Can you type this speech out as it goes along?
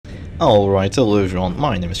Alright, hello everyone,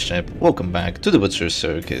 my name is Shep, welcome back to the Butcher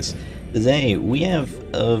Circus. Today we have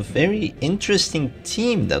a very interesting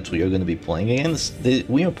team that we are going to be playing against.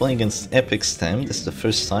 We are playing against EpicStem, this is the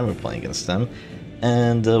first time we're playing against them.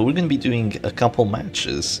 And we're going to be doing a couple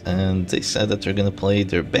matches, and they said that they're going to play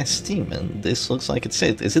their best team, and this looks like it's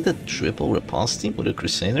it. Is it a triple riposte team with a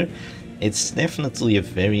Crusader? It's definitely a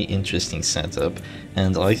very interesting setup,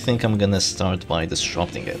 and I think I'm gonna start by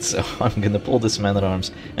disrupting it. So I'm gonna pull this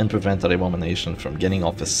Man-at-Arms and prevent that Abomination from getting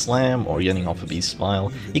off a Slam or getting off a Beast Pile.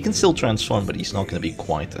 He can still transform, but he's not gonna be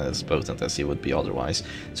quite as potent as he would be otherwise.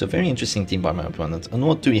 So very interesting team by my opponent. And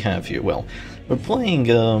what do we have here? Well, we're playing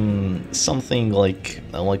something like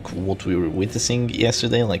what we were witnessing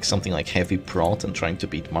yesterday, like something like heavy prot and trying to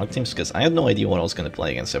beat Mark teams, because I had no idea what I was gonna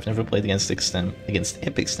play against. I've never played against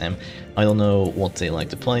EpicStem. I don't know what they like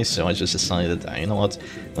to play, so I just decided, you know what,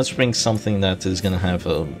 let's bring something that is going to have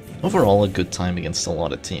overall a good time against a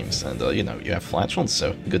lot of teams. And you know, you have Flatron,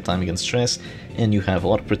 so good time against stress, and you have a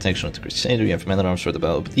lot of protection with the Crusader, you have Man-at-Arms for the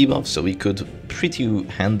Battle debuff, so we could pretty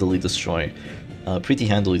handily destroy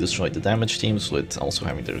the damage teams, with also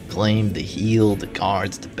having the Reclaim, the Heal, the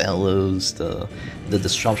Guards, the Bellows, the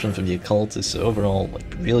Disruption from the Occultist. So overall,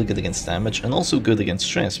 like, really good against damage, and also good against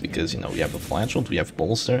stress, because, you know, we have a Flatron, we have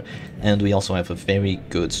Bolster, and we also have a very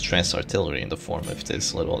good stress artillery in the form of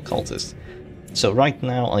this little Occultist. So right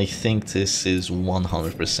now, I think this is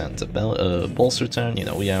 100% a Bolster turn. You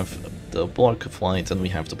know, we have the Bulwark of Light and we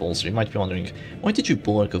have the Bolster. You might be wondering, why did you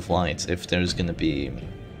Bulwark of Light if there's gonna be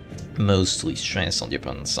mostly stress on the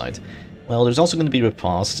opponent's side? Well, there's also going to be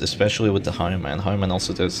riposte, especially with the Higher Man. Higher Man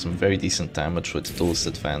also does some very decent damage with Duelist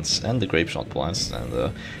Advance and the Grapeshot Blast,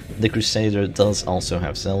 and the Crusader does also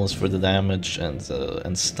have Zealous for the damage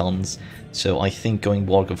and stuns. So I think going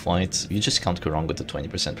Bulwark of Light, you just can't go wrong with the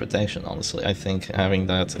 20% protection, honestly. I think having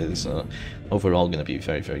that is overall going to be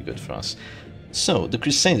very, very good for us. So, the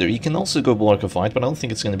Crusader, you can also go Bulwark of Light, but I don't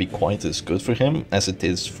think it's going to be quite as good for him as it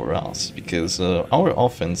is for us, because our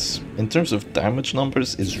offense, in terms of damage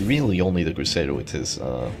numbers, is really only the Crusader with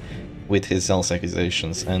his Zealous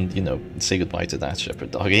Accusations, and, you know, say goodbye to that,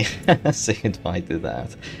 Shepherd Doggy. Say goodbye to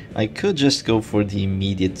that. I could just go for the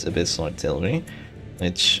immediate Abyssal Artillery,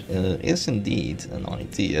 which is indeed an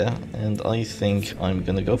idea, and I think I'm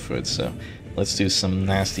gonna go for it, so let's do some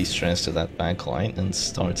nasty stress to that backline and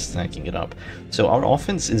start stacking it up. So our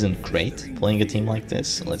offense isn't great playing a team like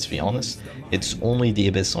this, let's be honest. It's only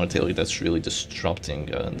the Abyssal Artillery that's really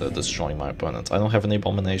disrupting and destroying my opponent. I don't have an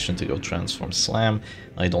Abomination to go transform Slam,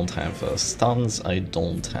 I don't have stuns, I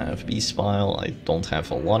don't have Beast Pile, I don't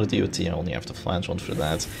have a lot of DOT, I only have the Flatron for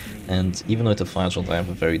that. And even with the Flatron, I have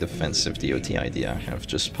a very defensive DOT idea. I have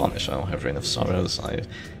just Punish, I don't have Reign of Sorrows,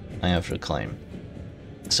 I have Reclaim.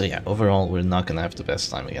 So yeah, overall, we're not gonna have the best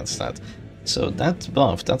time against that. So that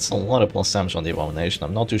buff, that's a lot of plus damage on the Abomination.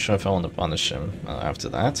 I'm not too sure if I want to punish him after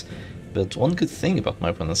that. But one good thing about my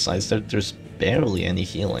opponent's side is that there's barely any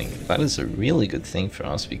healing. That is a really good thing for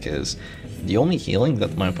us, because the only healing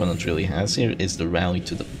that my opponent really has here is the Rally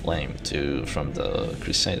to the Flame from the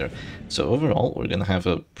Crusader. So overall, we're gonna have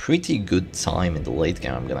a pretty good time in the late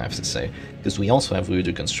game, I'm gonna have to say, because we also have Weird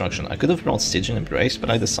Reconstruction. I could have brought Stygian Embrace,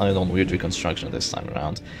 but I decided on Weird Reconstruction this time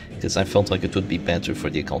around, because I felt like it would be better for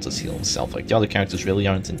the Occultist heal himself. Like, the other characters really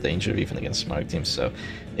aren't in danger, even against Smart teams, so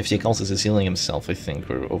if the Occultist is healing himself, I think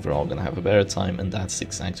we're overall gonna have a better time, and that's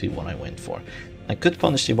exactly what I went for. I could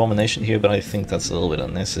punish the Abomination here, but I think that's a little bit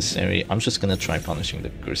unnecessary. I'm just gonna try punishing the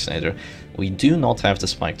Crusader. We do not have the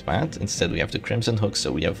Spiked Bat, instead we have the Crimson Hook,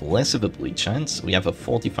 so we have less of a bleed chance. We have a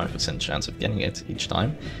 45% chance of getting it each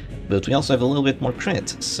time, but we also have a little bit more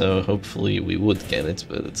crit, so hopefully we would get it,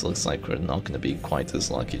 but it looks like we're not gonna be quite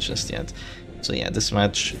as lucky just yet. So yeah, this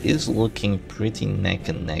match is looking pretty neck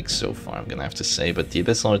and neck so far, I'm gonna have to say, but the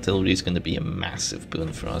Abyssal Artillery is gonna be a massive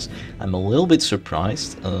boon for us. I'm a little bit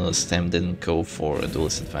surprised Stem didn't go for a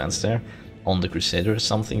Duelist Advance there on the Crusader or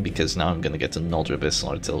something, because now I'm gonna get another Abyssal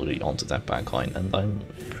Artillery onto that backline, and I'm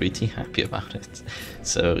pretty happy about it.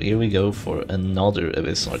 So here we go for another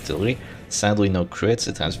Abyssal Artillery. Sadly no crits,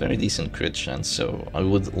 it has very decent crit chance, so I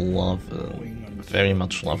would love, very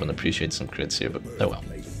much love and appreciate some crits here, but oh well.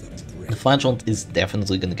 The Flagellant is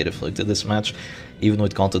definitely going to get afflicted this match, even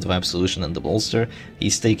with Gauntlet of Absolution and the Bolster.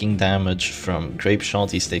 He's taking damage from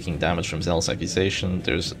Grapeshot, he's taking damage from Zealous Accusation,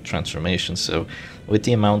 there's Transformation, so with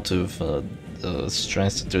the amount of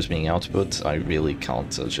stress that there's being output, I really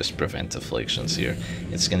can't just prevent afflictions here.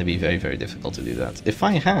 It's going to be very, very difficult to do that. If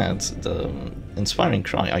I had the Inspiring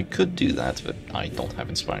Cry, I could do that, but I don't have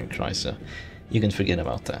Inspiring Cry, so you can forget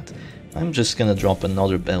about that. I'm just gonna drop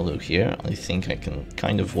another Bellow here. I think I can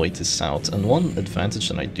kind of wait this out. And one advantage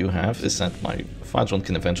that I do have is that my Fadron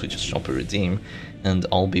can eventually just drop a Redeem, and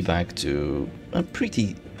I'll be back to a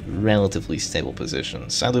pretty relatively stable position.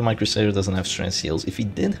 Sadly, my Crusader doesn't have stress heals. If he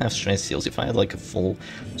did have stress heals, if I had like a full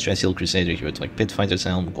stress heal Crusader here with like Pit Fighter's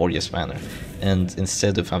Helm, Glorious Banner, and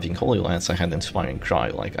instead of having Holy Lance I had Inspiring Cry,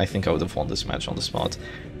 like I think I would have won this match on the spot.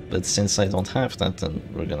 But since I don't have that, then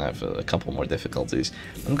we're gonna have a couple more difficulties.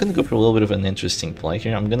 I'm gonna go for a little bit of an interesting play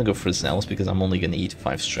here. I'm gonna go for Zealous because I'm only gonna eat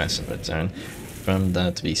 5 stress in return from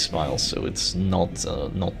that V-Smile, so it's not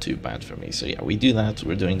too bad for me. So yeah, we do that.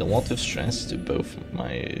 We're doing a lot of stress to both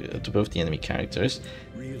the enemy characters,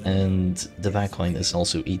 and the backline is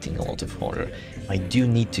also eating a lot of horror. I do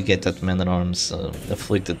need to get that Man-at-Arms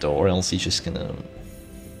afflicted though, or else he's just gonna,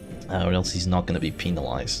 or else he's not gonna be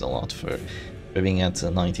penalized a lot for being at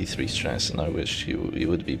 93 stress, and I wish he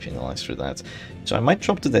would be penalized for that. So I might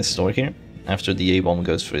drop to Death's Door here after the A-Bomb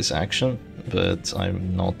goes for his action, but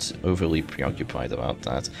I'm not overly preoccupied about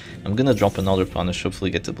that. I'm gonna drop another Punish, hopefully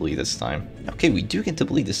get the bleed this time. Okay, we do get the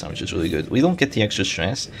bleed this time, which is really good. We don't get the extra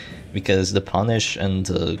stress, because the Punish and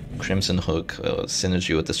Crimson Hook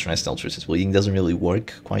synergy with the stress dealt versus bleeding doesn't really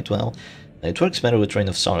work quite well. It works better with Train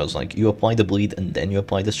of Sorrows, like you apply the bleed and then you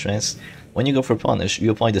apply the stress. When you go for Punish, you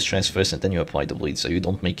apply the stress first and then you apply the bleed, so you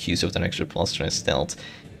don't make use of that extra plus stress dealt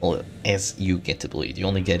as you get the bleed. You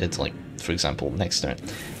only get it, like, for example, next turn.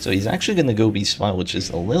 So he's actually going to go B-Smile, which is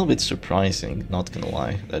a little bit surprising, not gonna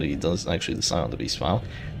lie, that he does actually decide on the B-Smile.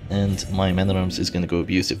 And my Man-at-Arms is going to go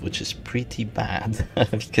Abusive, which is pretty bad,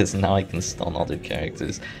 because now I can stun other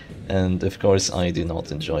characters. And of course I do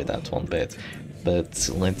not enjoy that one bit. But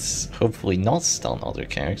let's hopefully not stun other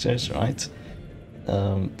characters, right?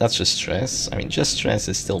 That's just stress. I mean, just stress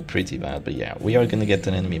is still pretty bad, but yeah, we are going to get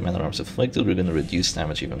an enemy Man-at-Arms afflicted, we're going to reduce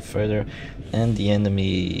damage even further, and the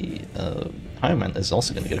enemy Highman is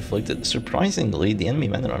also going to get afflicted. Surprisingly, the enemy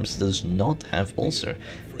Man-at-Arms does not have Ulcer.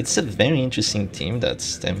 It's a very interesting team that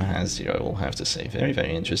Stem has here, I will have to say. Very,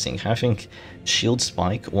 very interesting. Having Shield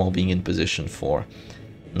Spike while being in position 4.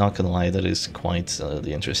 Not gonna lie, that is quite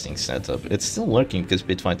the interesting setup. It's still working because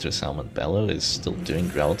Bitfighter's Helm and Bellow is still doing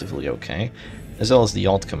relatively okay, as well as the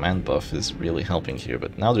odd command buff is really helping here,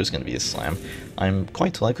 but now there's gonna be a slam. I'm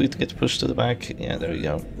quite likely to get pushed to the back. Yeah, there we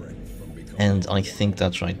go. And I think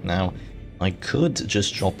that right now I could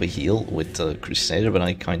just drop a heal with the Crusader, but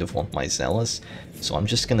I kind of want my Zealous, so I'm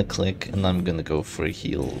just gonna click and I'm gonna go for a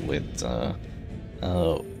heal with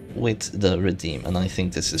the Redeem, and I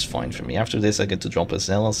think this is fine for me. After this I get to drop a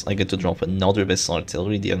Zealous, I get to drop another Vessel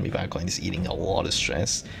Artillery. The enemy backline is eating a lot of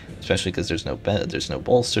stress, especially because there's no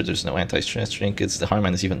bolster, there's no anti-stress trinkets. The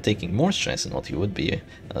Harman is even taking more stress than what he would be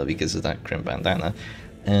because of that Crim Bandana,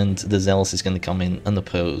 and the Zealous is going to come in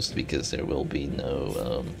unopposed because there will be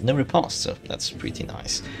no riposte, so that's pretty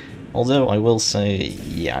nice. Although I will say,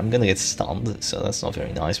 yeah, I'm gonna get stunned, so that's not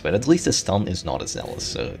very nice, but at least the stun is not a Zealous,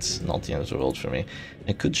 so it's not the end of the world for me.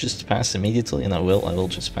 I could just pass immediately, and I will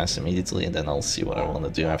just pass immediately, and then I'll see what I want to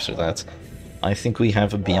do after that. I think we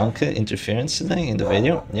have a Bianca interference today in the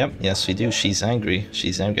video. Yep, yes we do. She's angry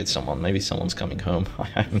at someone. Maybe someone's coming home.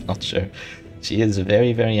 I'm not sure. She is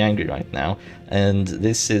very, very angry right now, and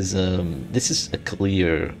this is a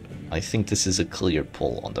clear... I think this is a clear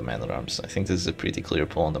pull on the Man-at-Arms. I think this is a pretty clear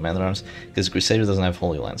pull on the Man-at-Arms, because Crusader doesn't have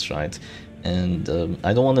Holy Lance, right? And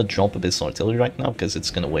I don't want to drop Abyssal Artillery right now, because it's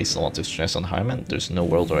going to waste a lot of stress on Highman. There's no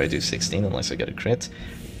world where I do 16 unless I get a crit.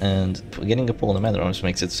 And getting a pull on the Man-at-Arms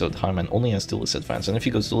makes it so that Highman only has Duelist Advance, and if he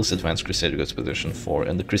goes Duelist Advance, Crusader goes position 4,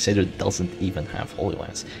 and the Crusader doesn't even have Holy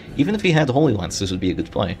Lance. Even if he had Holy Lance, this would be a good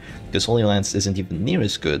play, because Holy Lance isn't even near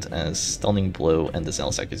as good as Stunning Blow and the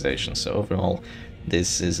Zealous Accusation, so overall,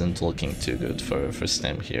 this isn't looking too good for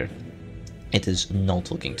Stem here. It is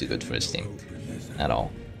not looking too good for his team at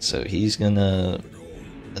all. So he's gonna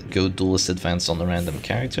go Duelist Advance on the random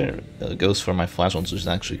character, goes for my Flash Launch, which is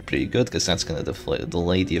actually pretty good, because that's gonna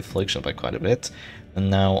delay the Affliction by quite a bit.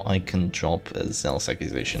 And now I can drop a Zealous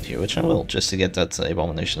Accusation here, which I will, just to get that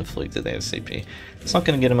Abomination afflicted ASAP. It's not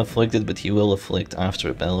gonna get him afflicted, but he will afflict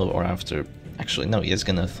after a Bellow or after... Actually, no, he is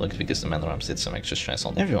going to afflict because the Man-at-Arms did some extra stress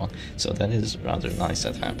on everyone, so that is rather nice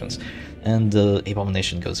that happens. And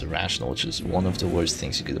Abomination goes Irrational, which is one of the worst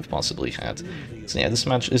things you could have possibly had. So yeah, this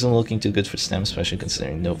match isn't looking too good for Stem, especially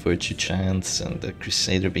considering no Virtue Chance and the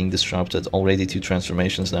Crusader being disrupted, already 2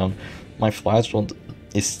 transformations down. My Flash Wand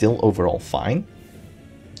is still overall fine,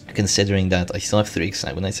 considering that I still have 3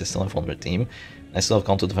 Exsanguinates, I still have 1 Redeem, I still have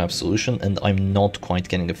Content of Absolution, and I'm not quite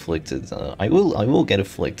getting afflicted. I will get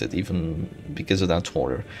afflicted, even because of that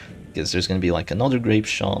horror. Because there's going to be like another Grape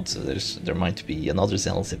Shot, there might be another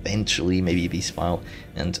Zealous eventually, maybe a Beast Pile,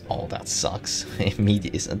 and oh, that sucks.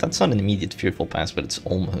 That's not an immediate Fearful Pass, but it's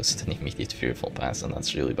almost an immediate Fearful Pass, and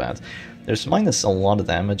that's really bad. There's minus a lot of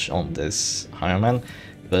damage on this Hireman,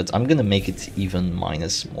 but I'm gonna make it even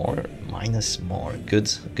minus more.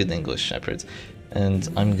 Good English Shepherd. And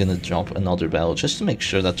I'm gonna drop another Bell just to make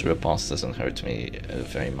sure that the Riposte doesn't hurt me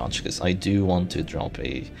very much, because I do want to drop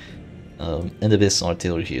an Abyss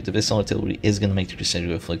Artillery here. The Abyss Artillery is gonna make the Crusader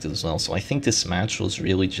go afflicted as well, so I think this match was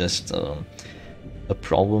really just a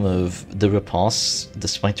problem of the Ripostes.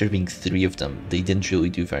 Despite there being 3 of them, they didn't really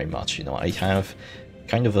do very much. You know, I have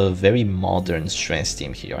kind of a very modern stress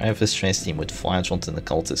team here. I have a stress team with Flagellant and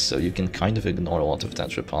Occultist, so you can kind of ignore a lot of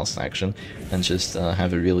that Riposte action and just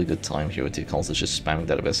have a really good time here with the Occultist, just spamming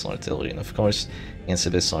that Abyss Artillery. And of course, against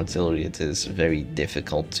Abyss Artillery, it is very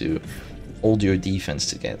difficult to hold your defense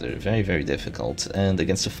together, very difficult. And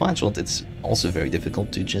against the Flagellant, it's also very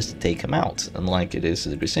difficult to just take him out, unlike it is to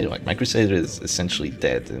the Crusader. Like, my Crusader is essentially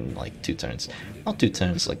dead in like 2 turns. Not 2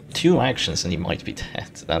 turns, like 2 actions and he might be dead.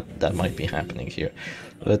 That might be happening here.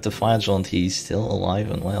 But the Flagellant, he's still alive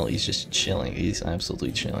and well, he's just chilling, he's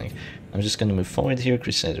absolutely chilling. I'm just gonna move forward here,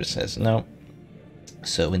 Crusader says no.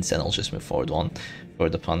 So instead I'll just move forward 1 for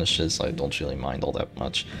the punishes. I don't really mind all that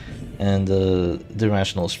much. And the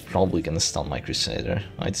Irrational is probably going to stun my Crusader,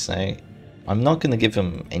 I'd say. I'm not going to give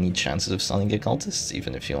him any chances of stunning Occultists,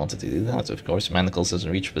 even if he wanted to do that, of course. Manacles doesn't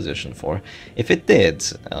reach position 4. If it did,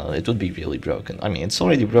 it would be really broken. I mean, it's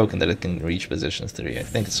already broken that it can reach position 3. I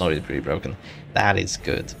think it's already pretty broken. That is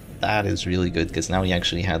good. That is really good, because now he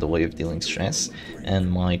actually had a way of dealing stress,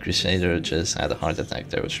 and my Crusader just had a heart attack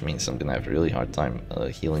there, which means I'm gonna have a really hard time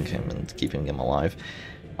healing him and keeping him alive.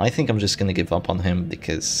 I think I'm just gonna give up on him,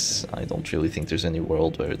 because I don't really think there's any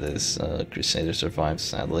world where this Crusader survives,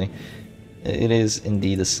 sadly. It is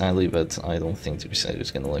indeed a sadly, but I don't think the Crusader is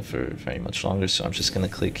going to live for very much longer, so I'm just going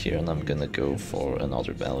to click here and I'm going to go for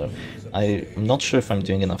another Bellow. I'm not sure if I'm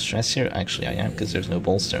doing enough stress here. Actually I am, because there's no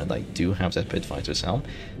bolster and I do have that Pit Fighter's Helm.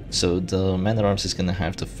 So the Man-at-Arms is going to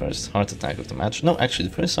have the first heart attack of the match. No, actually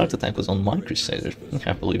the first heart attack was on my Crusader,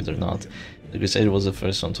 yeah, believe it or not. The Crusader was the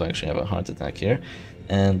first one to actually have a heart attack here.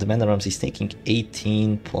 And the Man-at-Arms is taking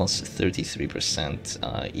 18 plus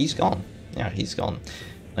 33%. He's gone. Yeah, he's gone.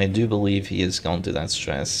 I do believe he has gone to that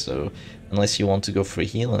stress, so unless you want to go for a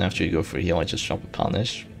heal, and after you go for a heal I just drop a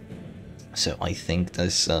punish. So I think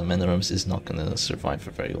this Man-at-Arms is not going to survive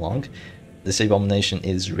for very long. This Abomination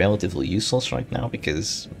is relatively useless right now,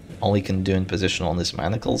 because all he can do in position on is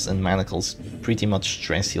Manacles, and Manacles pretty much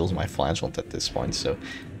stress heals my Flagellant at this point, so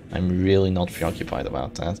I'm really not preoccupied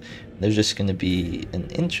about that. There's just going to be an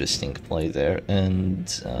interesting play there, and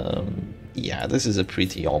yeah, this is a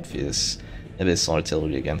pretty obvious Abyss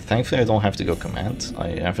Artillery again. Thankfully I don't have to go command. I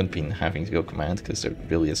haven't been having to go command because there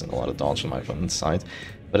really isn't a lot of dodge on my opponent's side.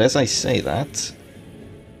 But as I say that,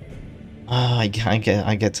 I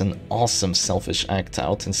get an awesome selfish act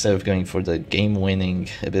out. Instead of going for the game-winning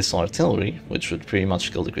Abyss Artillery, which would pretty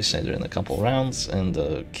much kill the Crusader in a couple rounds and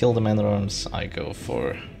kill the Man-at-Arms, I go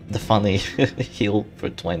for the funny heal for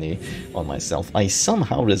 20 on myself. I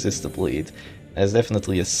somehow resist the bleed. There's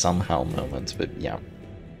definitely a somehow moment, but yeah.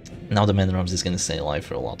 Now the Man-at-Arms is going to stay alive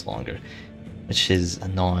for a lot longer, which is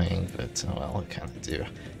annoying, but oh well, what can I do?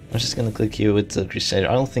 I'm just going to click here with the Crusader.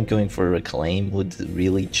 I don't think going for a Reclaim would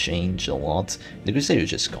really change a lot. The Crusader is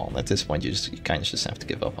just gone. At this point, you kind of just have to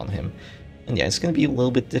give up on him. And yeah, it's going to be a little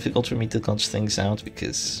bit difficult for me to clutch things out,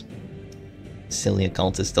 because silly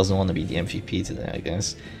Occultist doesn't want to be the MVP today, I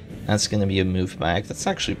guess. That's going to be a move back. That's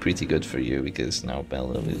actually pretty good for you, because now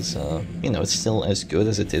Bellow is, you know, it's still as good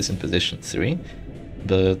as it is in position 3.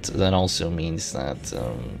 But that also means that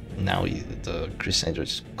now the Crusader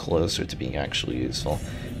is closer to being actually useful.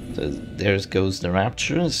 So there goes the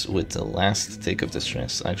Raptures with the last tick of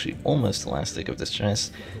distress, actually almost the last tick of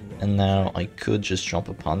distress. And now I could just drop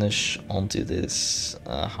a punish onto this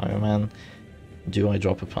Higher Man. Do I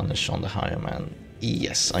drop a punish on the Higher Man?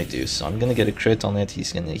 Yes, I do. So I'm gonna get a crit on it.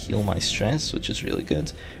 He's gonna heal my stress, which is really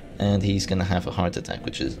good. And he's gonna have a heart attack,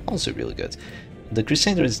 which is also really good. The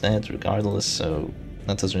Crusader is dead regardless, so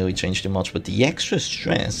that doesn't really change too much, but the extra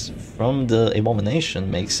stress from the Abomination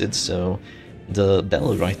makes it so the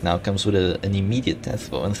Bellow right now comes with an immediate death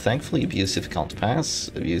blow, and thankfully Abusive can't pass,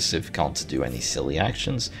 Abusive can't do any silly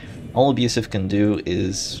actions. All Abusive can do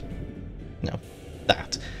is, you know,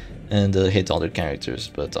 that, and hit other characters,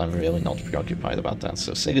 but I'm really not preoccupied about that,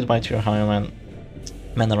 so say goodbye to your Higher Man.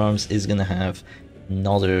 Man-at-Arms is gonna have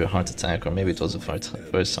another heart attack, or maybe it was the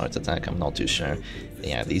first heart attack, I'm not too sure. But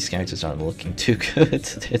yeah, these characters aren't looking too good.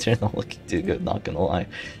 They're not looking too good, not gonna lie.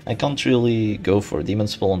 I can't really go for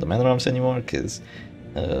Demon's Pull on the Man-at-Arms anymore, because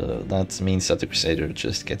that means that the Crusader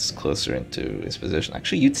just gets closer into his position.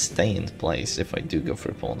 Actually, you'd stay in place if I do go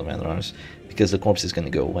for a pull on the Man-at-Arms, because the corpse is going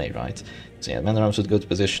to go away, right? So yeah, Man-at-Arms would go to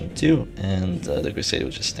position 2, and the Crusader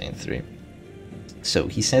would just stay in 3. So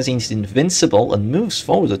he says he's invincible and moves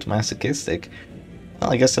forward with Masochistic.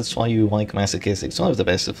 Well, I guess that's why you like Masochistic. It's one of the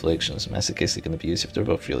best afflictions, Masochistic and Abusive. They're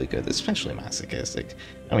both really good, especially Masochistic.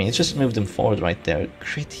 I mean, it just moved him forward right there.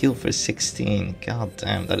 Crit heal for 16. God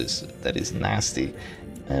damn, that is nasty.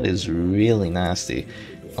 That is really nasty.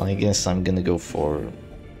 I guess I'm gonna go for...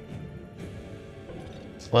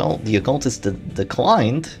 Well, the Occultist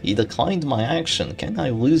declined. He declined my action. Can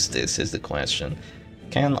I lose this is the question.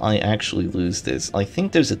 Can I actually lose this? I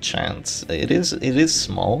think there's a chance. It is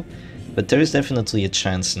small, but there is definitely a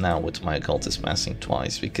chance now with my Occultist passing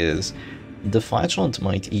twice, because the Flagellant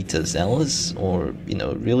might eat a Zealous, or, you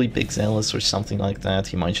know, really big Zealous or something like that.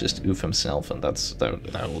 He might just oof himself, and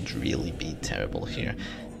that would really be terrible here,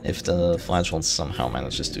 if the Flagellant somehow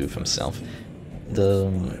manages to oof himself.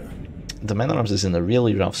 The Man-at-Arms is in a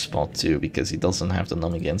really rough spot too, because he doesn't have the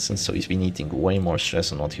numbing instance, so he's been eating way more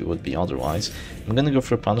stress than what he would be otherwise. I'm gonna go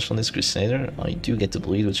for a punish on this Crusader. I do get to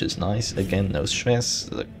bleed, which is nice. Again, no stress.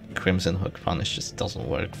 The Crimson Hook punish just doesn't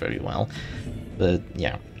work very well. But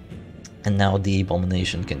yeah. And now the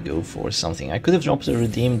Abomination can go for something. I could have dropped a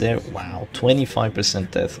Redeem there. Wow,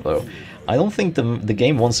 25% death though. I don't think the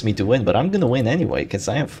game wants me to win, but I'm gonna win anyway, because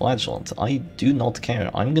I have Flagellant. I do not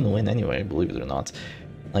care. I'm gonna win anyway, believe it or not.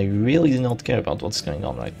 I really do not care about what's going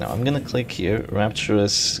on right now. I'm gonna click here.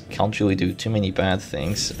 Rapturous can't really do too many bad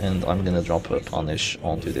things, and I'm gonna drop a punish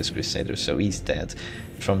onto this Crusader, so he's dead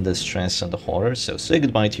from the stress and the horror. So say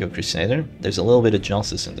goodbye to your Crusader. There's a little bit of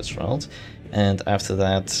justice in this world, and after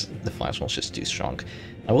that, the Flash was just too strong.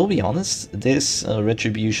 I will be honest, this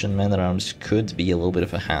Retribution Man-at-Arms could be a little bit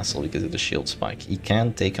of a hassle because of the shield spike. He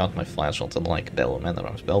can take out my Flagellant, unlike Bell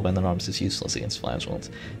Man-at-Arms. Bell Man-at-Arms is useless against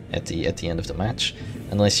Flagellant at the end of the match,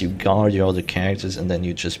 unless you guard your other characters, and then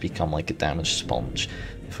you just become like a damage sponge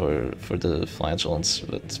for the Flagellants.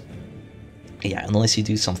 But yeah, unless you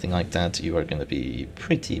do something like that, you are going to be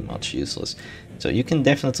pretty much useless. So you can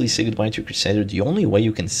definitely say goodbye to Crusader. The only way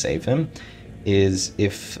you can save him is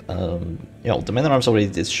if, you know, the Man-at-Arms already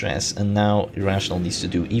did stress, and now Irrational needs to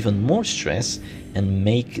do even more stress and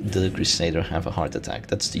make the Crusader have a heart attack.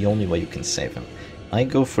 That's the only way you can save him. I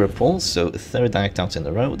go for a pull, so a third act out in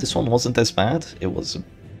a row. This one wasn't as bad. It was a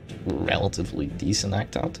relatively decent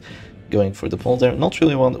act out. Going for the pull there. Not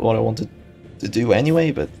really what I wanted to do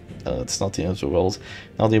anyway, but it's not the end of the world.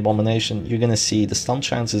 Now the Abomination, you're gonna see the stun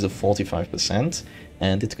chances of 45%,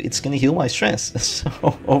 and it's gonna heal my stress.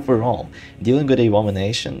 So overall, dealing with the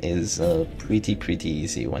Abomination is pretty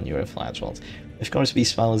easy when you're a Flagellant. Of course,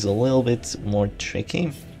 B-Spell is a little bit more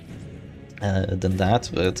tricky than that,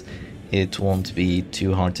 but it won't be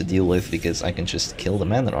too hard to deal with because I can just kill the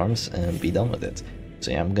Man-at-Arms and be done with it.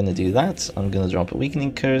 So yeah, I'm gonna do that. I'm gonna drop a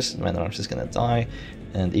Weakening Curse, the Man-at-Arms is gonna die,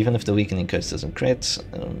 and even if the Weakening Curse doesn't crit,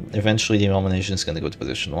 eventually the Abomination is gonna go to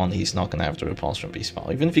position 1, he's not gonna have to repulse from B-Spell.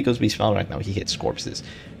 Even if he goes B-Spell right now, he hits corpses.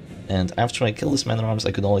 And after I kill this Man-at-Arms,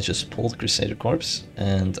 I could always just pull the Crusader corpse,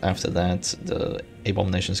 and after that, the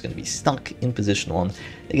Abomination is going to be stuck in position 1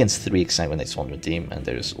 against 3 Exsanguinates, 1 Redeem, and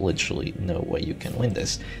there's literally no way you can win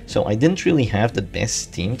this. So I didn't really have the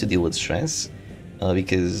best team to deal with stress,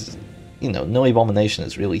 because, you know, no Abomination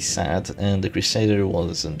is really sad, and the Crusader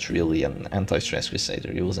wasn't really an anti-stress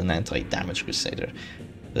Crusader, he was an anti-damage Crusader.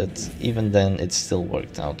 But even then, it still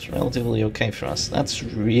worked out relatively okay for us. That's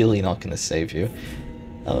really not going to save you.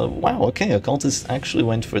 Wow, okay, Occultist actually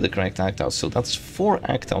went for the correct act-out, so that's 4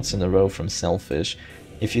 act-outs in a row from Selfish.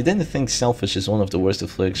 If you didn't think Selfish is one of the worst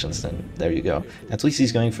afflictions, then there you go. At least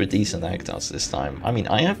he's going for decent act-outs this time. I mean,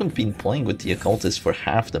 I haven't been playing with the Occultist for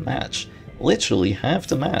half the match. Literally half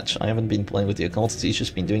the match. I haven't been playing with the Occultist, he's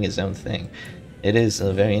just been doing his own thing. It is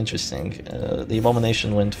very interesting. The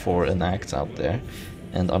Abomination went for an act-out there.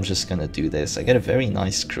 And I'm just gonna do this. I get a very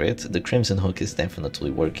nice crit. The Crimson Hook is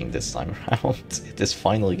definitely working this time around. It is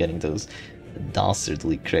finally getting those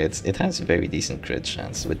dastardly crits. It has a very decent crit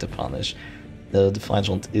chance with the punish. The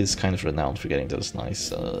Flagellant is kind of renowned for getting those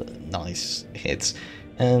nice hits.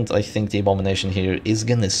 And I think the Abomination here is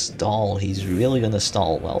gonna stall. He's really gonna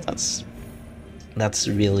stall. Well, that's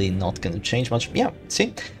really not gonna change much. Yeah,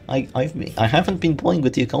 see, I haven't been playing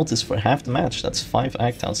with the Occultist for half the match. That's 5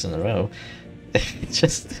 act-outs in a row.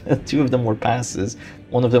 Just 2 of them were passes,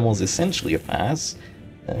 one of them was essentially a pass,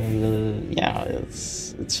 Yeah,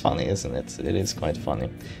 it's funny, isn't it? It is quite funny.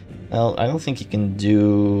 Well, I don't think you can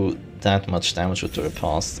do that much damage with the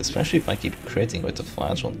riposte, especially if I keep critting with the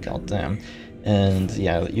flagell, goddamn. And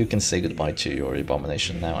yeah, you can say goodbye to your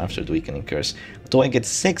Abomination now after the Weakening Curse. Do I get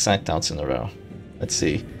 6 act outs in a row? Let's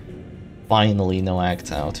see. Finally, no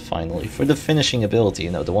act out, finally. For the finishing ability,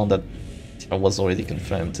 you know, the one that was already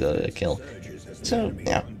confirmed kill. So,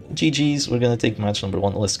 yeah, GG's, we're gonna take match number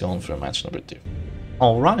 1, let's go on for match number 2.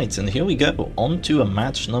 Alright, and here we go, on to a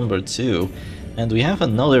match number 2, and we have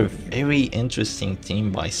another very interesting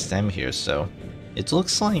team by Stem here, so it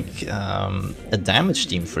looks like a damage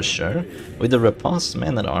team for sure, with a Riposte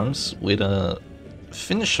Man-at-Arms, with a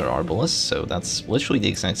Finisher Arbalest, so that's literally the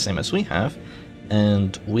exact same as we have,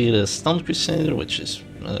 and with a Stunned Crusader, which is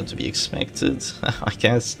to be expected, I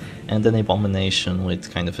guess, and an Abomination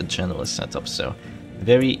with kind of a generalist setup, so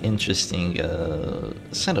very interesting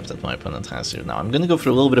setup that my opponent has here. Now I'm gonna go for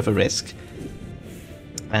a little bit of a risk,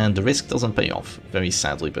 and the risk doesn't pay off, very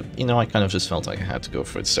sadly, but you know, I kind of just felt like I had to go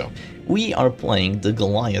for it. So we are playing the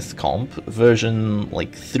Goliath comp, version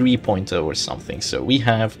like 3.0 or something, so we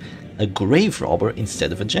have a Grave Robber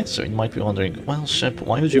instead of a Jester. You might be wondering, well, Shep,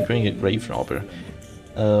 why would you bring a Grave Robber?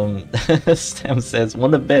 Stem says,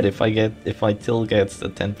 wanna bet if I Till gets a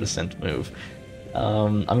 10% move.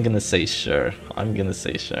 I'm gonna say sure. I'm gonna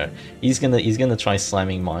say sure. He's gonna try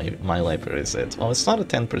slamming my Leper, is it? Well, it's not a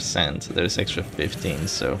 10%. There's extra 15,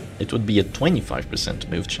 so it would be a 25%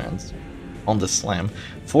 move chance on the slam.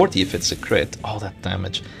 40 if it's a crit. Oh, that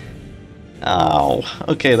damage. Ow.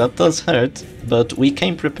 Okay, that does hurt, but we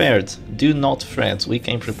came prepared. Do not fret. We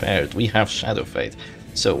came prepared. We have Shadow Fate.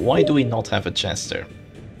 So why do we not have a Jester?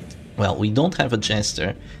 Well, we don't have a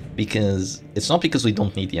Jester because it's not because we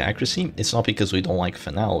don't need the accuracy, it's not because we don't like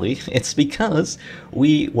Finality, it's because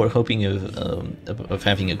we were hoping of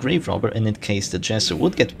having a Grave Robber, and in case the Jester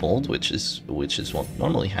would get pulled, which is what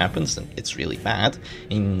normally happens, and it's really bad.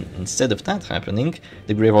 Instead of that happening,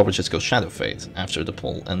 the Grave Robber just goes Shadow Fate after the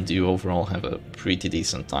pull, and you overall have a pretty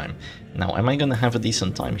decent time. Now, am I gonna have a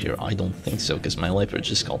decent time here? I don't think so, because my Leper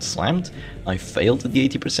just got slammed. I failed at the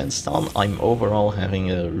 80% stun. I'm overall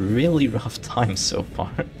having a really rough time so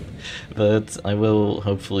far. But I will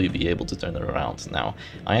hopefully be able to turn it around. Now,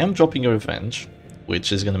 I am dropping a Revenge,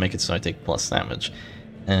 which is gonna make it so I take plus damage.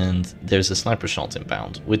 And there's a Sniper Shot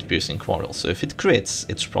inbound with Piercing Quarrel, so if it crits,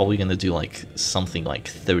 it's probably gonna do like something like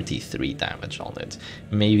 33 damage on it.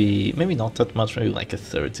 Maybe not that much, maybe like a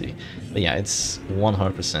 30. But yeah, it's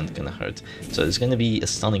 100% gonna hurt. So there's gonna be a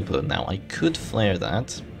stunning bullet. Now, I could flare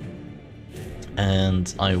that,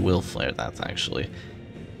 and I will flare that actually.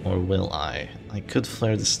 Or will I? I could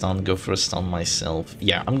flare the stun, go for a stun myself.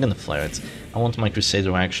 Yeah, I'm gonna flare it. I want my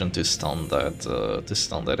Crusader action to stun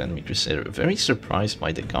that enemy Crusader. Very surprised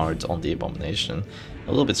by the guard on the Abomination. A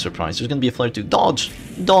little bit surprised. There's gonna be a flare too. Dodge!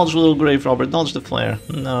 Dodge, little Grave Robber, dodge the flare.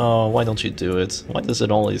 No, why don't you do it? Why does it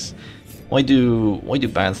always... Why do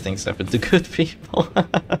bad things happen to good people?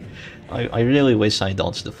 I really wish I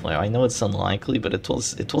dodged the flare. I know it's unlikely, but it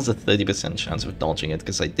was a 30% chance of dodging it,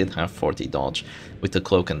 because I did have 40 dodge with the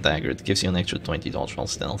Cloak and Dagger. It gives you an extra 20 dodge while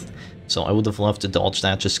stealth. So I would have loved to dodge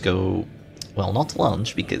that, just go... Well, not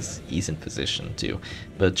lunge, because he's in position too,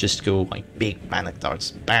 but just go like big panic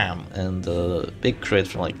darts, bam, and big crit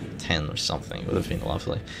for like 10 or something. Would have been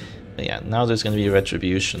lovely. But yeah, now there's gonna be a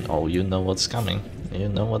Retribution. Oh, you know what's coming. You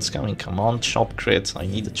know what's coming. Come on, chop crit. I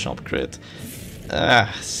need a chop crit.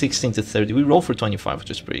 16 to 30. We roll for 25,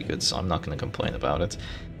 which is pretty good, so I'm not gonna complain about it.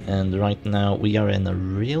 And right now we are in a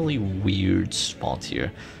really weird spot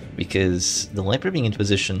here, because the Leper being in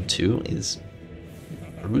position 2 is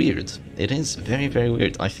weird. It is very, very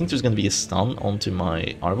weird. I think there's gonna be a stun onto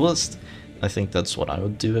my Arbalest. I think that's what I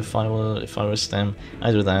would do if I were Stem.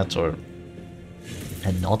 Either that or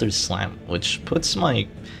another slam, which puts my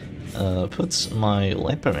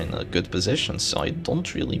Leper in a good position, so I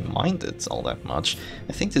don't really mind it all that much.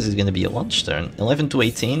 I think this is going to be a lunge turn. 11 to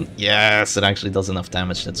 18? Yes, it actually does enough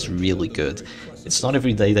damage. That's really good. It's not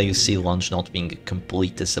every day that you see lunge not being a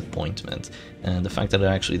complete disappointment, and the fact that it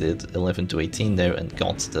actually did 11 to 18 there and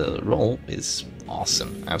got the roll is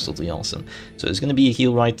awesome, absolutely awesome. So there's going to be a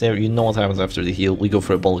heal right there. You know what happens after the heal. We go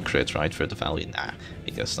for a bullet crit, right, for the value? Nah,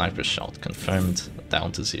 because Sniper Shot confirmed,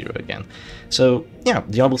 down to 0 again. So yeah,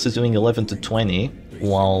 the Arbalest is doing 11 to 20,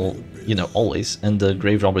 while, you know, always, and the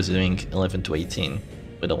Grave Robber is doing 11 to 18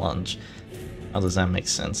 with a lunge. How does that make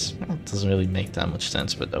sense? Well, it doesn't really make that much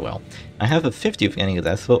sense, but oh well. I have a 50 of getting a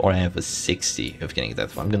death blow, or I have a 60 of getting a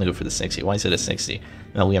death blow. I'm gonna go for the 60. Why is it a 60?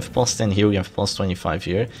 Well, we have plus 10 here, we have plus 25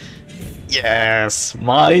 here. Yes!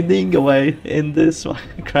 Mining away in this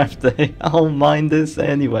Minecraft day. I'll mine this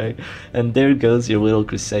anyway. And there goes your little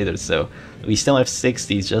Crusader. So we still have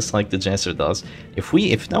 60s just like the Jester does. If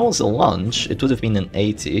that was a lunge, it would have been an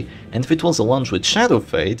 80. And if it was a lunge with Shadow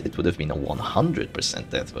Fade, it would have been a 100%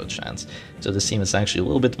 death blow chance. So the team is actually a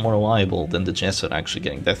little bit more reliable than the Jester actually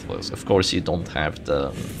getting death blows. Of course, you don't have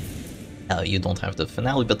the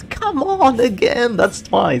finale, but come on again, that's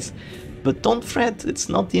twice. But don't fret, it's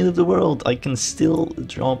not the end of the world. I can still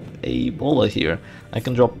drop a Bola here. I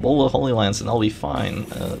can drop Bola, Holy Lance, and I'll be fine.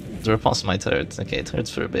 They're past my turret. Okay, it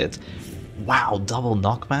hurts for a bit. Wow, double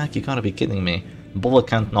knockback? You gotta be kidding me. Bola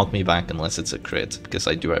can't knock me back unless it's a crit, because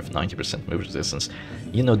I do have 90% move resistance.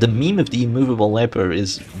 You know, the meme of the immovable leper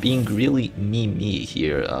is being really meme-y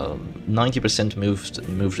here. 90%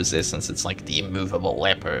 move resistance, it's like the immovable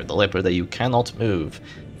leper, the leper that you cannot move.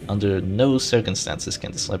 Under no circumstances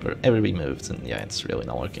can this leper ever be moved, and yeah, it's really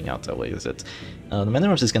not working out that way, is it? The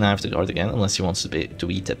Manarose is gonna have to guard again, unless he wants to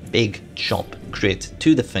eat a big chop crit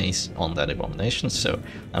to the face on that Abomination, so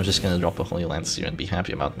I'm just gonna drop a Holy Lance here and be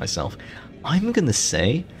happy about myself. I'm gonna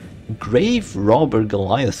say Grave Robber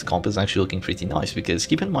Goliath comp is actually looking pretty nice, because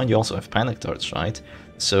keep in mind you also have Panic Darts, right?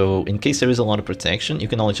 So in case there is a lot of protection, you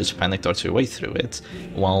can always just Panic Darts your way through it,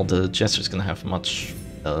 while the Jester's gonna have much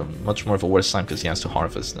more of a worse time because he has to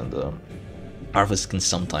harvest, and the harvest can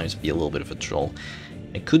sometimes be a little bit of a troll.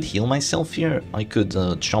 I could heal myself here. I could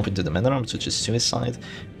chomp into the Mana Arms, which is suicide,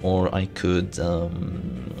 or I could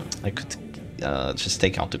just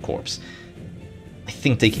take out the corpse. I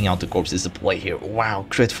think taking out the corpse is the play here. Wow,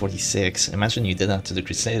 crit 46. Imagine you did that to the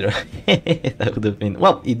Crusader. That would have been...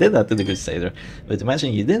 Well, he did that to the Crusader, but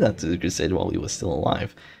imagine you did that to the Crusader while he was still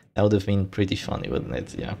alive. That would have been pretty funny, wouldn't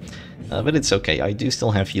it? Yeah. But it's okay. I do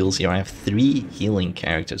still have heals here. I have 3 healing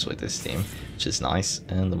characters with this team, which is nice.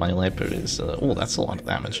 And my leper is... oh, that's a lot of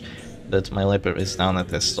damage. But my leper is down at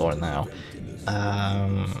this store now.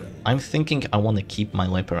 I'm thinking I want to keep my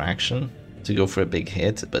leper action to go for a big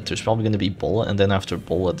hit, but there's probably going to be Bola, and then after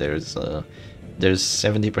Bola there's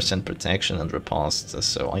 70% protection and riposte,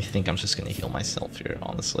 so I think I'm just going to heal myself here,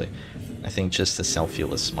 honestly. I think just a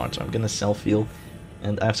self-heal is smarter. I'm going to self-heal,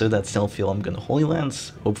 and after that self-heal I'm going to Holy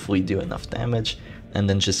Lance, hopefully do enough damage, and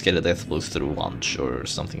then just get a death blow through lunge or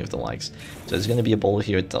something of the likes. So there's going to be a Bola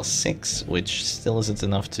here, it does 6, which still isn't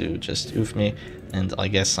enough to just oof me, and I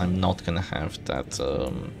guess I'm not going to have that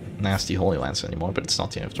nasty Holy Lance anymore, but it's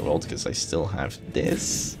not the end of the world because I still have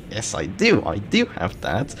this. Yes, I do have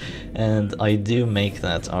that, and I do make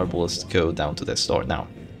that Arbalest go down to the store. Now,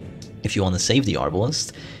 if you want to save the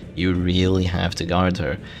Arbalest, you really have to guard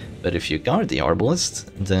her. But if you guard the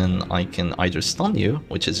Arbalest, then I can either stun you,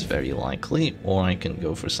 which is very likely, or I can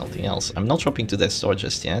go for something else. I'm not dropping to Death Star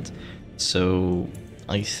just yet, so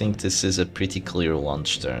I think this is a pretty clear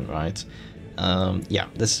launch turn, right? Yeah,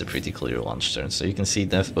 this is a pretty clear launch turn. So you can see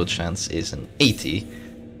Death Bow chance is an 80,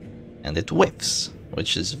 and it whiffs,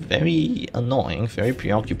 which is very annoying, very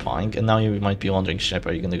preoccupying. And now you might be wondering, Shep,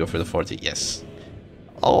 are you going to go for the 40? Yes.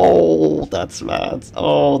 Oh, that's bad.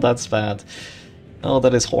 Oh, that's bad. Oh,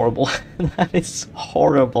 that is horrible. That is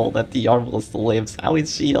horrible that the Arbalest lives. How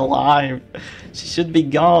is she alive? She should be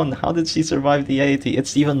gone. How did she survive the 80?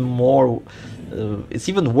 It's even more... it's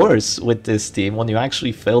even worse with this team when you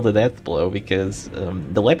actually fail the death blow, because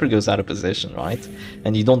the leper goes out of position, right?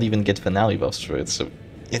 And you don't even get finale buffs for it, so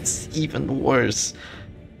it's even worse.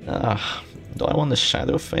 Do I want to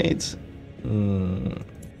Shadow Fade?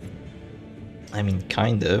 I mean,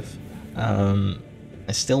 kind of.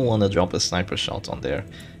 I still want to drop a sniper shot on there.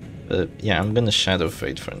 But yeah, I'm gonna Shadow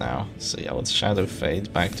Fade for now. So yeah, let's Shadow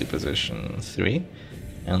Fade back to position 3.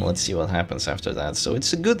 And let's see what happens after that. So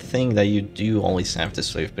it's a good thing that you do always have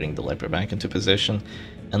this way of putting the leper back into position,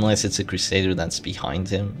 unless it's a Crusader that's behind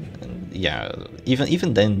him. And yeah,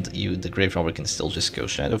 even then, the Grave Robber can still just go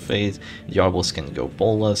Shadow Fade, the Arbalest can go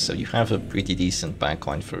Bola, so you have a pretty decent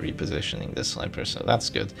backline for repositioning this leper, so that's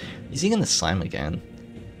good. Is he gonna slam again?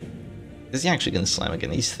 Is he actually gonna slam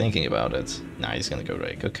again? He's thinking about it. Nah, he's gonna go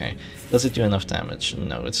Rake, okay. Does it do enough damage?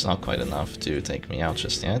 No, it's not quite enough to take me out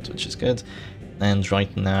just yet, which is good. And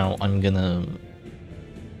right now I'm gonna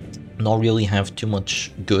not really have too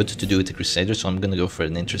much good to do with the Crusader, so I'm gonna go for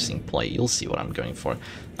an interesting play. You'll see what I'm going for.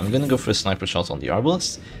 I'm gonna go for a sniper shot on the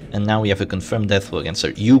Arbalest, and now we have a confirmed death blow against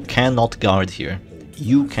her. You cannot guard here.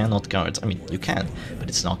 You cannot guard. I mean, you can, but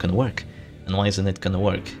it's not gonna work. And why isn't it gonna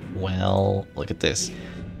work? Well, look at this.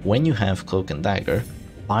 When you have Cloak and Dagger,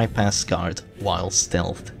 bypass guard while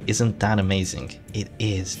stealthed. Isn't that amazing? It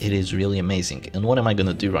is really amazing. And what am I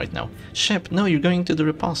gonna do right now? Shep, no, you're going to the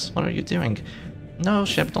riposte. What are you doing? No,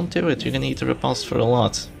 Shep, don't do it. You're gonna eat the riposte for a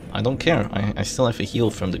lot. I don't care. I still have a heal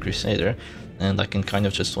from the Crusader, and I can kind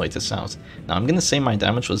of just wait this out. Now, I'm gonna say my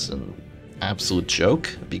damage was an absolute joke,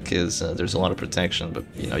 because there's a lot of protection, but,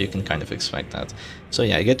 you know, you can kind of expect that. So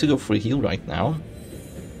yeah, I get to go for a heal right now,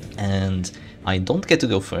 and I don't get to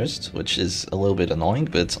go first, which is a little bit annoying,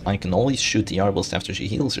 but I can always shoot the Arbalest after she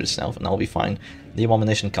heals herself, and I'll be fine. The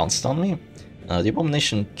Abomination can't stun me. The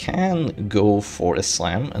Abomination can go for a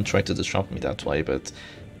slam and try to disrupt me that way, but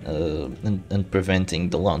and preventing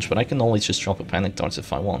the launch, but I can always just drop a panic dart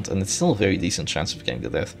if I want, and it's still a very decent chance of getting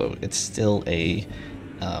the death blow. It's still a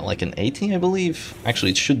like an 80, I believe.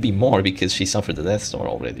 Actually, it should be more because she suffered the death star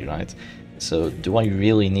already, right? So do I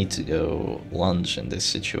really need to go lunge in this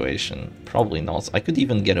situation? Probably not. I could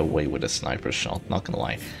even get away with a sniper shot, not gonna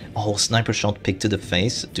lie. Oh, sniper shot pick to the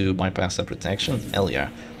face to bypass that protection? Hell yeah.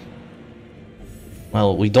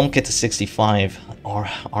 Well, we don't get to 65.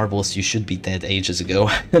 Arbalest, you should be dead ages ago.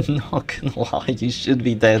 Not gonna lie, you should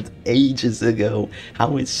be dead ages ago.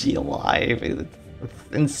 How is she alive? It's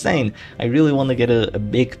insane. I really want to get a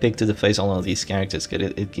big pick to the face on one of these characters,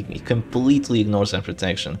 because it completely ignores that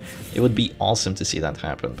protection. It would be awesome to see that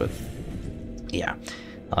happen, but yeah,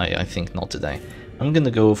 I think not today. I'm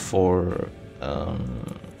gonna go for a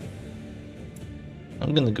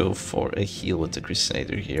heal with the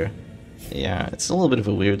Crusader here. Yeah, it's a little bit of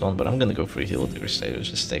a weird one, but I'm gonna go for a heal with the Crusader,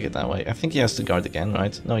 just take it that way. I think he has to guard again,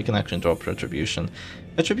 right? No, he can actually drop Retribution.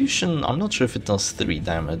 Retribution, I'm not sure if it does 3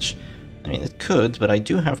 damage. I mean, it could, but I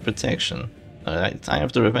do have protection. I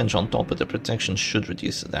have the Revenge on top, but the protection should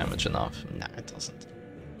reduce the damage enough. Nah, it doesn't.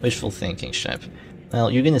 Wishful thinking, Shep.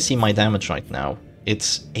 Well, you're gonna see my damage right now.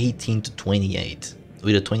 It's 18 to 28,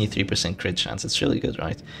 with a 23% crit chance. It's really good,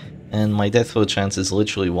 right? And my death blow chance is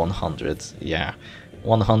literally 100. Yeah.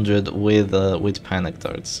 100 with panic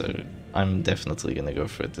darts, so I'm definitely gonna go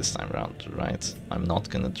for it this time around, right? I'm not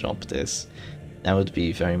gonna drop this. That would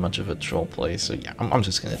be very much of a troll play, so yeah, I'm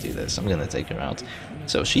just gonna do this. I'm gonna take her out.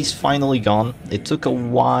 So she's finally gone. It took a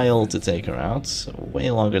while to take her out, so way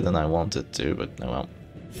longer than I wanted to, but no well.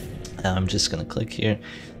 I'm just gonna click here,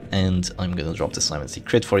 and I'm gonna drop the Solemnity.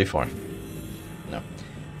 Crit 44. No.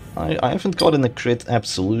 I haven't gotten a crit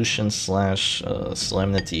absolution /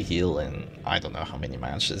 solemnity heal in I don't know how many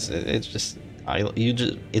matches. It just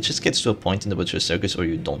gets to a point in the Butcher Circus where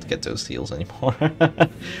you don't get those heals anymore.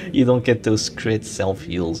 You don't get those crit self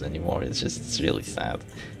heals anymore. It's really sad.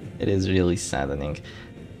 It is really saddening.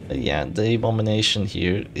 Yeah, the Abomination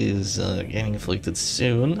here is getting afflicted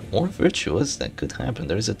soon, or virtuous. That could happen.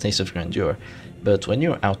 There is a taste of grandeur, but when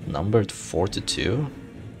you're outnumbered 4 to 2.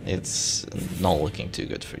 It's not looking too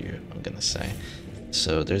good for you, I'm gonna say.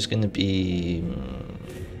 So there's gonna be,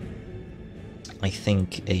 I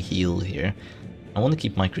think, a heal here. I want to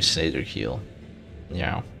keep my Crusader heal.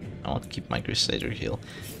 Yeah, I want to keep my Crusader heal.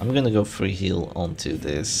 I'm gonna go for a heal onto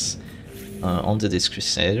this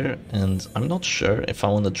Crusader, and I'm not sure if I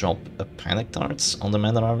want to drop a Panic Darts on the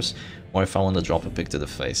Man-at-Arms, or if I want to drop a pick to the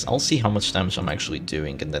face. I'll see how much damage I'm actually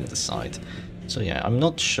doing and then decide. So yeah, I'm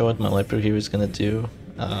not sure what my Leper here is gonna do.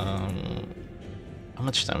 How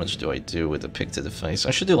much damage do I do with a pick to the face?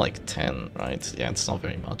 I should do like 10, right? Yeah, it's not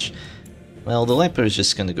very much. Well, the Leper is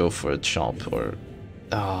just gonna go for a chop, or...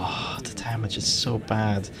 Oh, the damage is so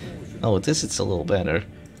bad. Oh, with this it's a little better.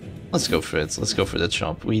 Let's go for it. Let's go for the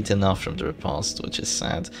chop. We eat enough from the riposte, which is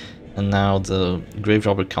sad. And now the Grave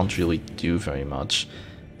Robber can't really do very much,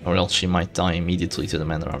 or else she might die immediately to the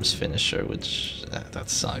Man-at-Arms finisher, which... that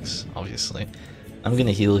sucks, obviously. I'm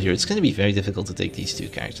gonna heal here. It's gonna be very difficult to take these two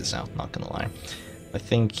characters out, not gonna lie. I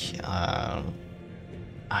think, I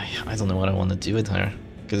don't know what I want to do with her,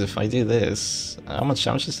 because if I do this, how much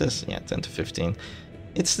damage is this? Yeah, 10 to 15.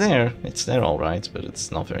 It's there alright, but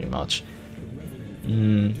it's not very much.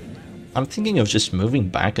 I'm thinking of just moving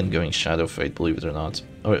back and going Shadow Fade, believe it or not.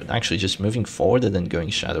 Or actually just moving forward and then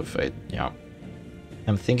going Shadow Fade, yeah.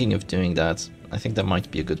 I'm thinking of doing that. I think that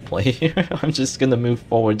might be a good play here. I'm just gonna move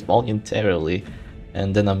forward voluntarily,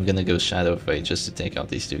 and then I'm gonna go Shadow Fade just to take out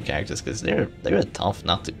these two characters, because they're a tough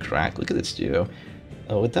nut to crack. Look at this duo.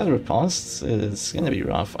 With that riposte, it's gonna be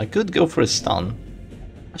rough. I could go for a stun.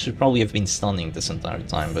 I should probably have been stunning this entire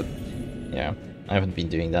time, but yeah, I haven't been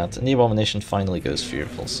doing that. And the Abomination finally goes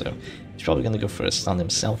Fearful, so he's probably gonna go for a stun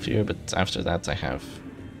himself here, but after that I have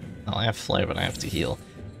Flare, but I have to heal.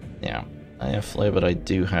 Yeah, I have Flare, but I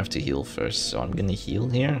do have to heal first, so I'm gonna heal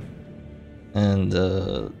here. And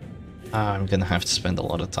I'm gonna have to spend a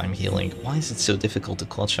lot of time healing. Why is it so difficult to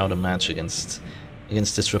clutch out a match against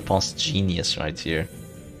this riposte genius right here?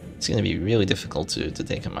 it's going to be really difficult to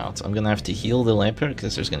take him out. I'm going to have to heal the Leper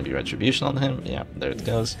because there's going to be Retribution on him. Yeah, there it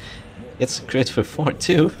goes. It's a crit for 4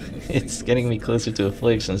 too. It's getting me closer to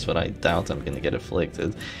Afflictions, but I doubt I'm going to get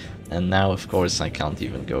Afflicted. And now, of course, I can't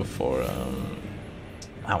even go for...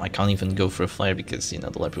 I can't even go for a flare because, you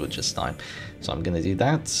know, the Leper would just die. So I'm gonna do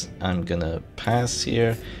that. I'm gonna pass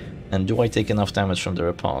here. And do I take enough damage from the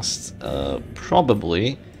riposte?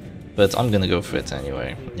 Probably, but I'm gonna go for it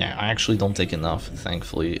anyway. Yeah, I actually don't take enough,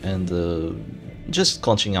 thankfully, and just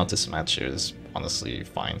clutching out this match here is honestly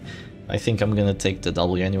fine. I think I'm gonna take the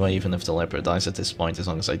W anyway, even if the Leper dies at this point, as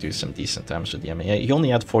long as I do some decent damage with the MAA. He only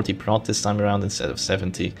had 40 prot this time around instead of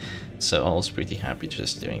 70, so I was pretty happy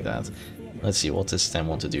just doing that. Let's see, what does Stem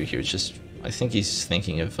want to do here? Just, I think he's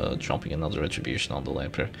thinking of dropping another Retribution on the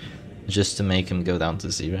Leper, just to make him go down to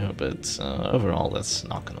 0, but overall that's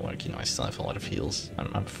not gonna work. You know, I still have a lot of heals.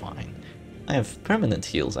 I'm fine. I have permanent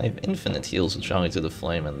heals, I have infinite heals with Rally to the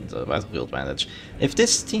Flame and Battlefield Bandage. If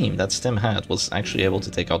this team that Stem had was actually able to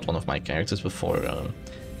take out one of my characters before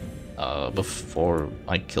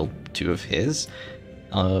I killed 2 of his,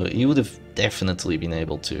 he would have definitely been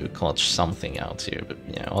able to clutch something out here, but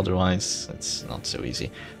yeah, otherwise it's not so easy.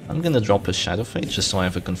 I'm gonna drop a Shadow Fate just so I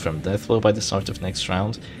have a confirmed death blow by the start of next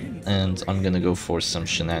round, and I'm gonna go for some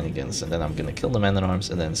shenanigans, and then I'm gonna kill the Man-at-Arms,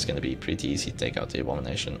 and then it's gonna be pretty easy to take out the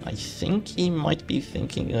Abomination. I think he might be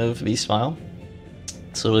thinking of Beast File,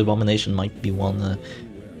 so the Abomination might be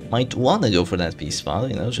might wanna go for that Beast File,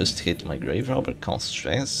 you know, just hit my Grave Robber, cause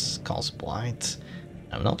stress, cause blight.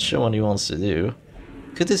 I'm not sure what he wants to do.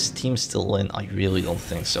 Could this team still win? I really don't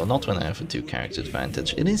think so. Not when I have a 2-character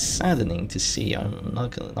advantage. It is saddening to see. I'm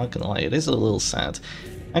not gonna lie. It is a little sad.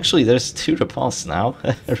 Actually, there's 2 ripostes now.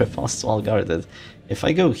 Ripostes well guarded. If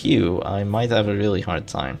I go Hugh, I might have a really hard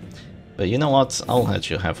time. But you know what? I'll let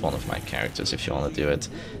you have one of my characters if you want to do it.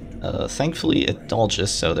 Thankfully, it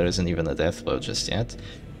dodges, so there isn't even a death blow just yet.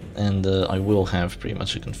 And I will have pretty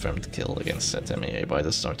much a confirmed kill against that MAA by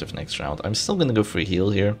the start of next round. I'm still gonna go for a heal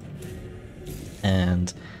here.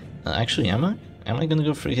 And actually, am I? Am I gonna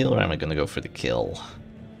go for a heal or am I gonna go for the kill?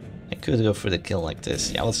 I could go for the kill like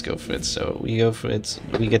this. Yeah, let's go for it. So we go for it.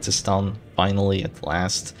 We get to stun finally at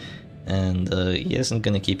last. And he isn't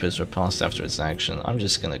gonna keep his riposte after his action. I'm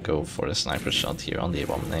just gonna go for a sniper shot here on the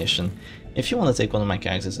Abomination. If you want to take one of my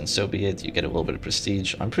characters, and so be it, you get a little bit of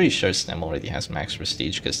prestige. I'm pretty sure Stem already has max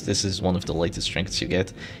prestige, because this is one of the latest trinkets you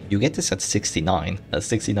get. You get this at 69,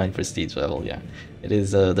 69 prestige level, yeah. It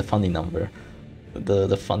is the funny number.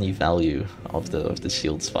 The funny value of the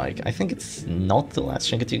shield spike. I think it's not the last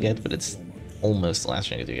trinket you get, but it's almost the last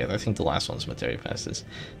trinket you get. I think the last one's Materia Passes.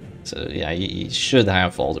 So yeah, you should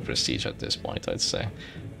have all the prestige at this point, I'd say.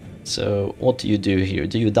 So what do you do here?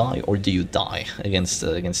 Do you die or do you die against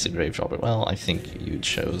the Grave Robber? Well, I think you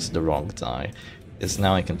chose the wrong die. Because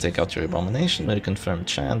now I can take out your Abomination with a confirmed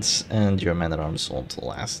chance, and your Man-at-Arms won't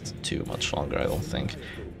last too much longer, I don't think.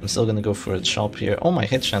 I'm still gonna go for a chop here. Oh, my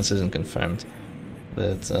hit chance isn't confirmed.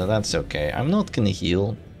 But that's okay. I'm not gonna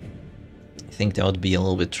heal. I think that would be a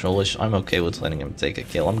little bit trollish. I'm okay with letting him take a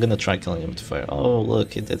kill. I'm gonna try killing him with fire. Oh,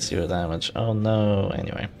 look, he did 0 damage. Oh no.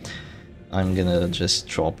 Anyway, I'm gonna just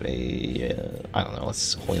drop a... I don't know,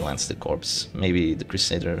 let's Holy Lance the corpse. Maybe the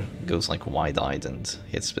Crusader goes like wide-eyed and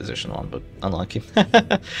hits position 1, but unlucky.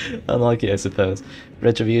 Unlucky, I suppose.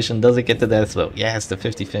 Retribution, does it get the death blow? Yes, the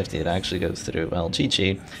 50-50, it actually goes through. Well,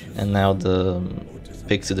 GG. And now the...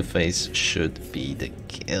 pick to the face should be the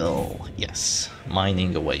kill. Yes,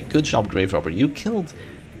 mining away. Good job, Grave Robber. You killed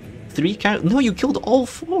 3 characters. No, you killed all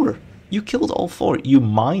 4. You killed all 4. You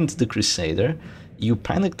mined the Crusader. You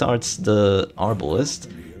panic darts the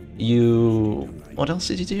Arbalist. You... what else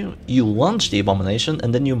did you do? You launched the Abomination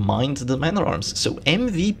and then you mined the Man-at-Arms. So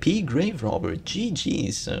MVP Grave Robber.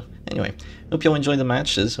 GG. So anyway, hope y'all enjoyed the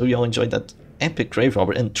matches. Hope y'all enjoyed that epic Grave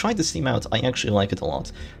Robber, and try this team out. I actually like it a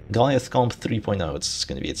lot. Goliath Comp 3.0, it's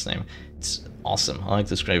going to be its name. It's awesome. I like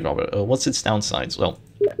this Grave Robber. What's its downsides? Well,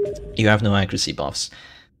 you have no accuracy buffs,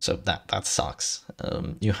 so that sucks.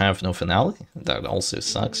 You have no finale, that also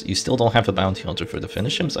sucks. You still don't have a bounty hunter for the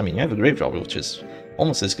finish him. I mean, you have a Grave Robber, which is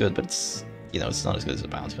almost as good, but it's, you know, it's not as good as a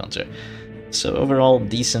bounty hunter. So overall,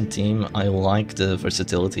 decent team. I like the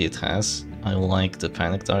versatility it has. I like the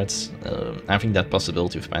panic darts. Having that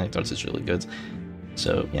possibility of panic darts is really good.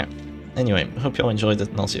 So yeah. Anyway, hope y'all enjoyed it,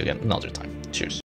 and I'll see you again another time. Cheers.